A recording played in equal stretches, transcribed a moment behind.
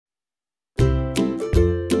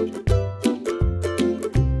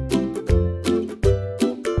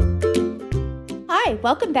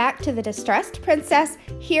welcome back to the Distressed Princess.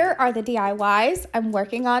 Here are the DIYs I'm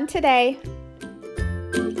working on today.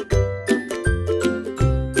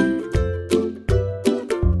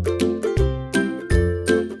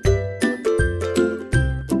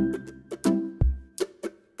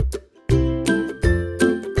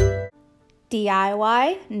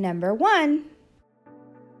 DIY number 1.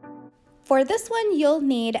 For this one, you'll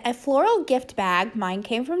need a floral gift bag. Mine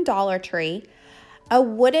came from Dollar Tree. A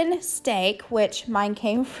wooden stake, which mine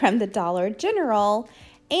came from the Dollar General,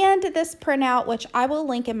 and this printout, which I will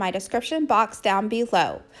link in my description box down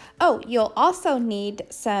below. Oh, you'll also need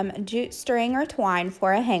some jute string or twine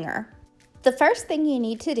for a hanger. The first thing you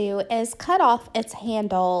need to do is cut off its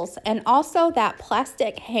handles and also that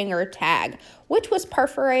plastic hanger tag, which was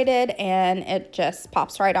perforated and it just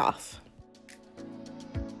pops right off.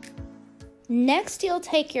 Next, you'll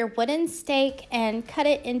take your wooden stake and cut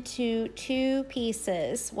it into 2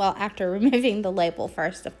 pieces. Well, after removing the label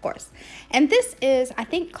first, of course. And this is, I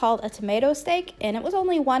think, called a tomato stake, and it was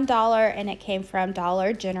only $1 and it came from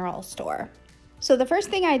Dollar General store. So the first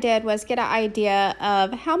thing I did was get an idea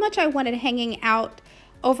of how much I wanted hanging out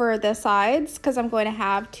over the sides, because I'm going to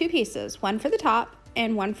have 2 pieces, one for the top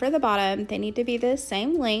and one for the bottom. They need to be the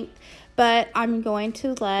same length, but I'm going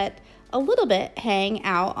to let a little bit hang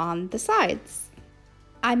out on the sides.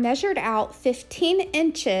 I measured out 15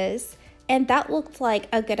 inches and that looked like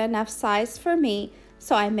a good enough size for me,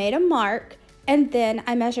 so I made a mark and then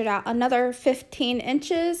I measured out another 15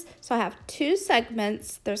 inches, so I have 2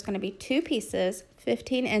 segments. There's going to be 2 pieces,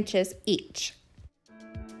 15 inches each.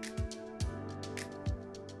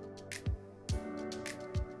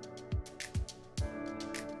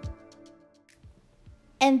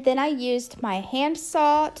 And then I used my hand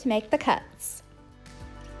saw to make the cuts.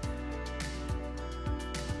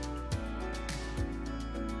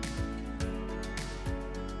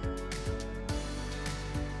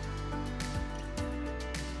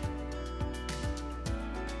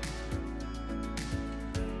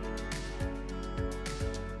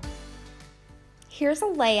 Here's a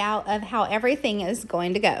layout of how everything is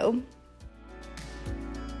going to go.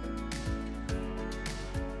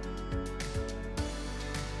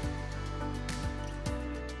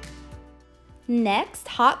 Next,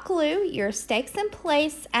 hot glue your stakes in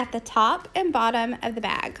place at the top and bottom of the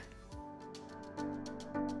bag.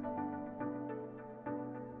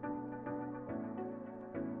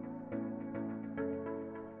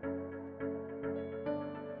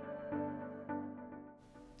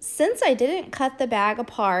 Since I didn't cut the bag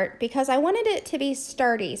apart because I wanted it to be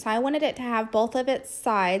sturdy, so I wanted it to have both of its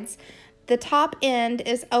sides, the top end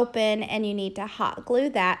is open and you need to hot glue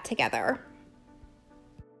that together.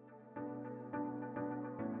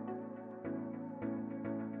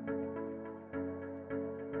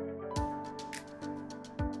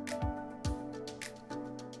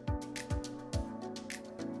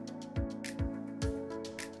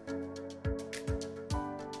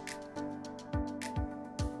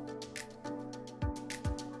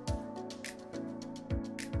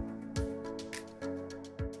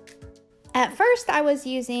 At first, I was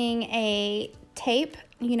using a tape,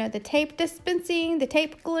 the tape dispensing, the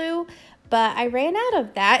tape glue, but I ran out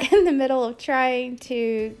of that in the middle of trying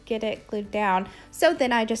to get it glued down. So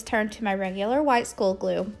then I just turned to my regular white school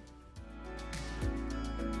glue.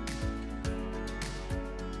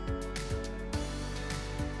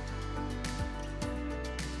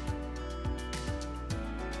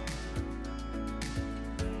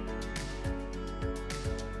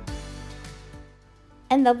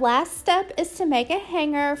 And the last step is to make a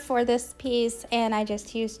hanger for this piece, and I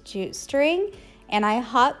just used jute string and I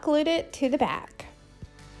hot glued it to the back.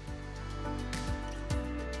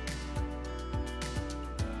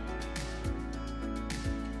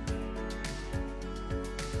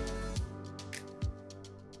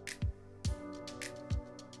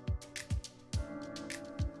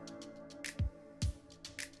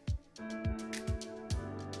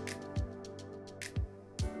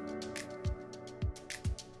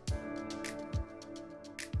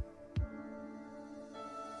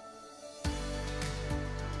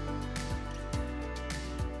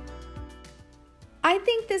 I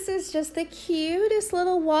think this is just the cutest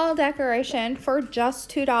little wall decoration for just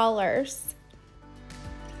 $2.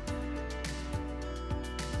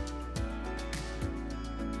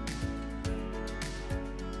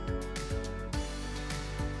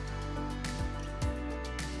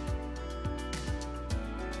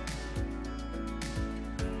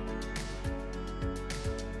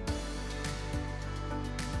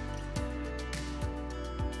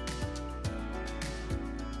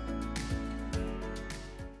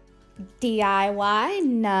 DIY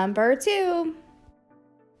number 2.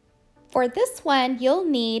 For this one, you'll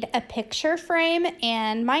need a picture frame,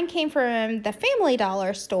 and mine came from the Family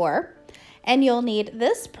Dollar store. And you'll need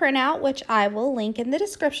this printout, which I will link in the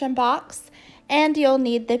description box. And you'll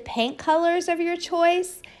need the paint colors of your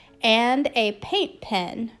choice and a paint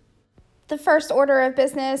pen. The first order of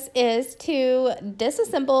business is to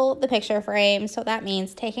disassemble the picture frame. So that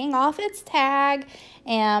means taking off its tag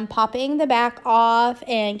and popping the back off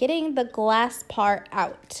and getting the glass part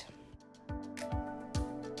out.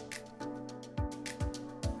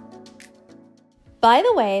 By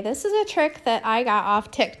the way, this is a trick that I got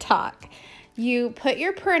off TikTok. You put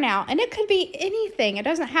your printout, and it could be anything. It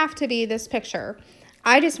doesn't have to be this picture.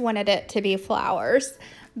 I just wanted it to be flowers.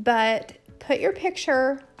 But put your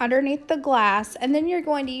picture underneath the glass, and then you're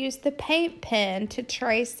going to use the paint pen to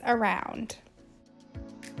trace around.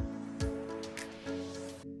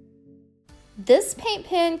 This paint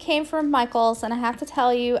pen came from Michael's, and I have to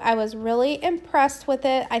tell you, I was really impressed with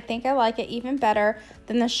it. I think I like it even better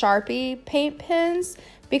than the Sharpie paint pens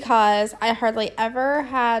because I hardly ever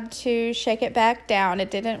had to shake it back down.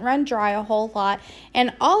 It didn't run dry a whole lot,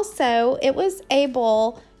 and also it was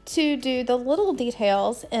able to do the little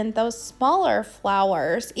details in those smaller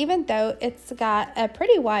flowers. Even though it's got a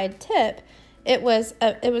pretty wide tip, it was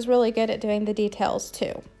really good at doing the details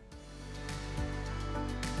too.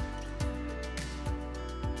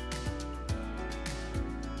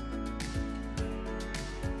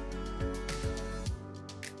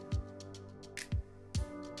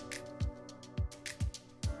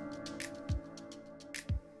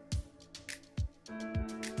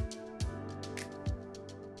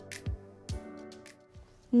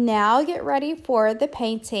 Now get ready for the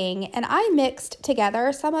painting, and I mixed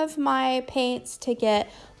together some of my paints to get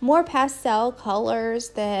more pastel colors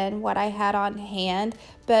than what I had on hand,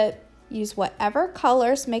 but use whatever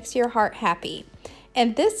colors makes your heart happy.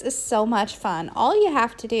 And this is so much fun. All you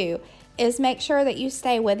have to do is make sure that you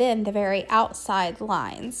stay within the very outside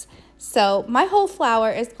lines. So my whole flower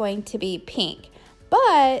is going to be pink,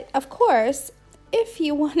 but of course, if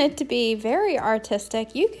you wanted to be very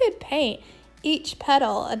artistic, you could paint each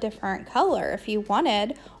petal a different color if you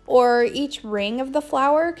wanted, or each ring of the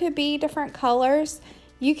flower could be different colors.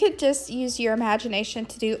 You could just use your imagination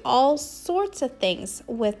to do all sorts of things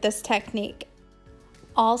with this technique.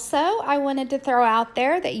 Also, I wanted to throw out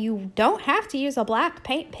there that you don't have to use a black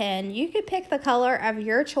paint pen. You could pick the color of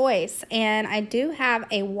your choice, and I do have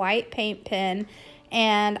a white paint pen,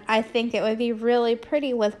 and I think it would be really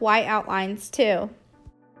pretty with white outlines too.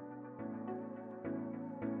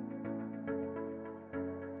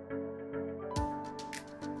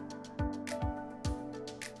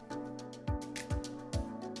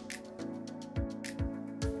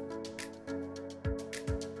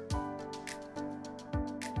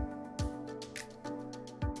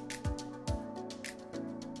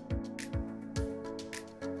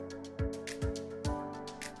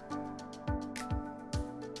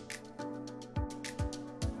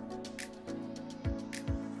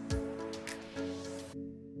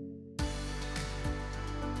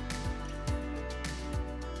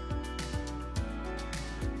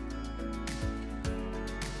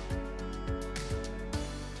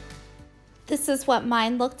 This is what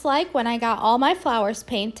mine looked like when I got all my flowers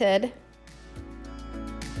painted.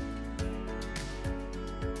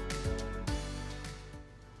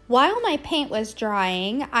 While my paint was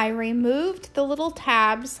drying, I removed the little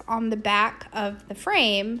tabs on the back of the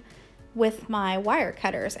frame with my wire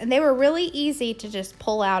cutters, and they were really easy to just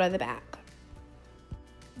pull out of the back.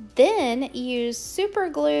 Then use super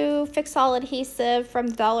glue, fix-all adhesive from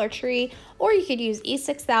the Dollar Tree, or you could use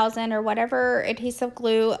E6000 or whatever adhesive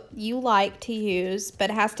glue you like to use, but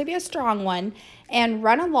it has to be a strong one, and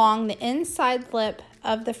run along the inside lip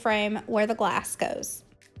of the frame where the glass goes.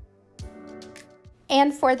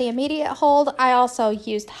 And for the immediate hold, I also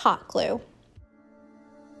used hot glue.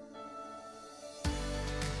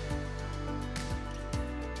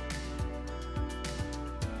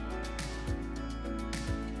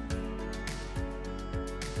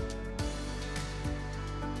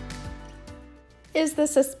 Is the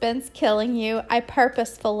suspense killing you? I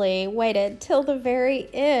purposefully waited till the very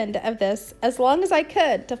end of this, as long as I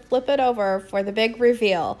could, to flip it over for the big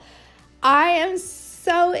reveal. I am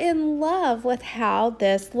so in love with how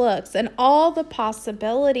this looks and all the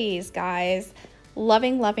possibilities, guys.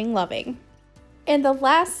 Loving, loving, loving. And the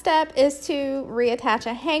last step is to reattach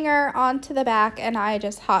a hanger onto the back, and I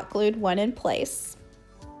just hot glued one in place.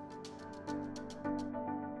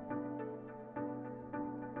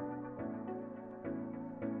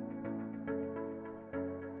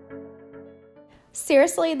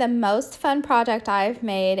 Seriously, the most fun project I've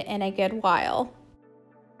made in a good while.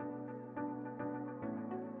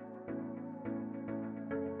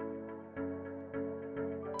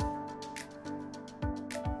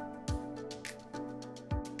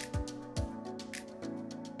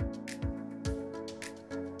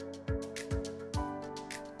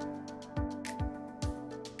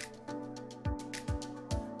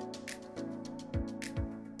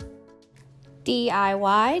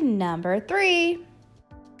 DIY number 3.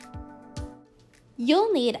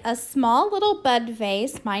 You'll need a small little bud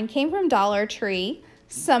vase, mine came from Dollar Tree,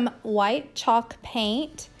 some white chalk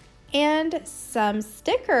paint, and some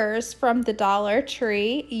stickers from the Dollar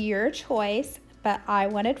Tree, your choice, but I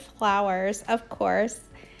wanted flowers, of course.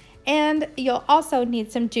 And you'll also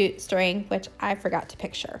need some jute string, which I forgot to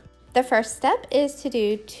picture. The first step is to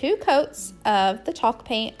do 2 coats of the chalk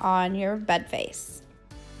paint on your bud vase.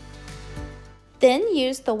 Then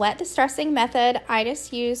use the wet distressing method. I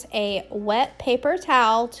just use a wet paper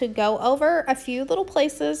towel to go over a few little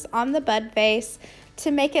places on the bud vase to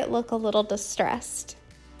make it look a little distressed.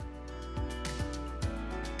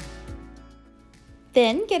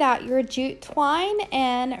 Then get out your jute twine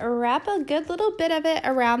and wrap a good little bit of it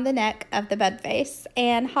around the neck of the bud vase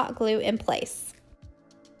and hot glue in place.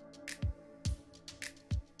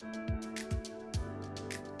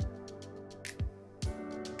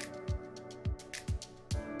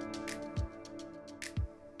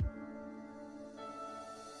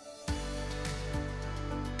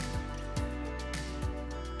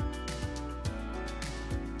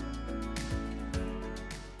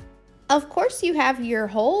 Of course, you have your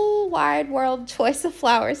whole wide world choice of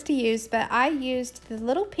flowers to use, but I used the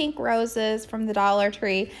little pink roses from the Dollar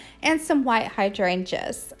Tree and some white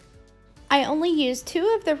hydrangeas. I only used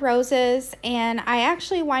 2 of the roses, and I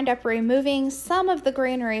actually wind up removing some of the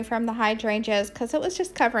greenery from the hydrangeas because it was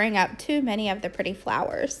just covering up too many of the pretty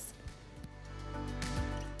flowers.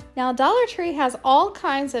 Now, Dollar Tree has all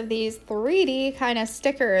kinds of these 3D kind of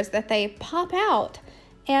stickers that they pop out.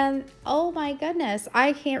 And oh my goodness,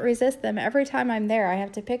 I can't resist them. Every time I'm there, I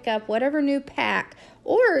have to pick up whatever new pack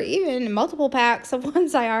or even multiple packs of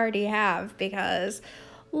ones I already have because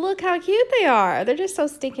look how cute they are. They're just so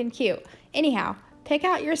stinking cute. Anyhow, pick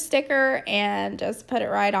out your sticker and just put it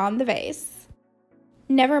right on the vase.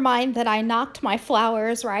 Never mind that I knocked my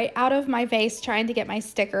flowers right out of my vase trying to get my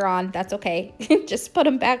sticker on. That's okay. Just put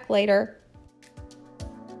them back later.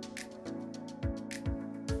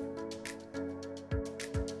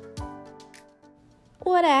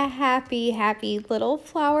 What a happy, happy little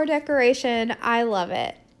flower decoration. I love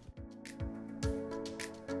it.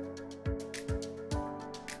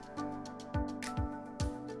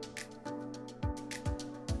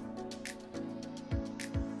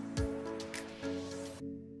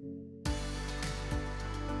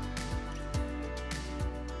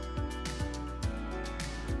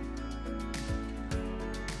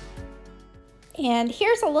 And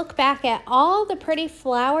here's a look back at all the pretty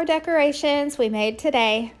flower decorations we made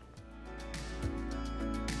today.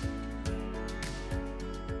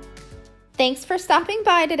 Thanks for stopping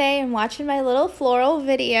by today and watching my little floral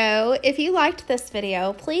video. If you liked this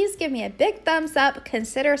video, please give me a big thumbs up.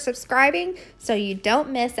 Consider subscribing so you don't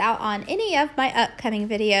miss out on any of my upcoming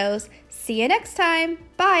videos. See you next time.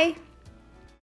 Bye.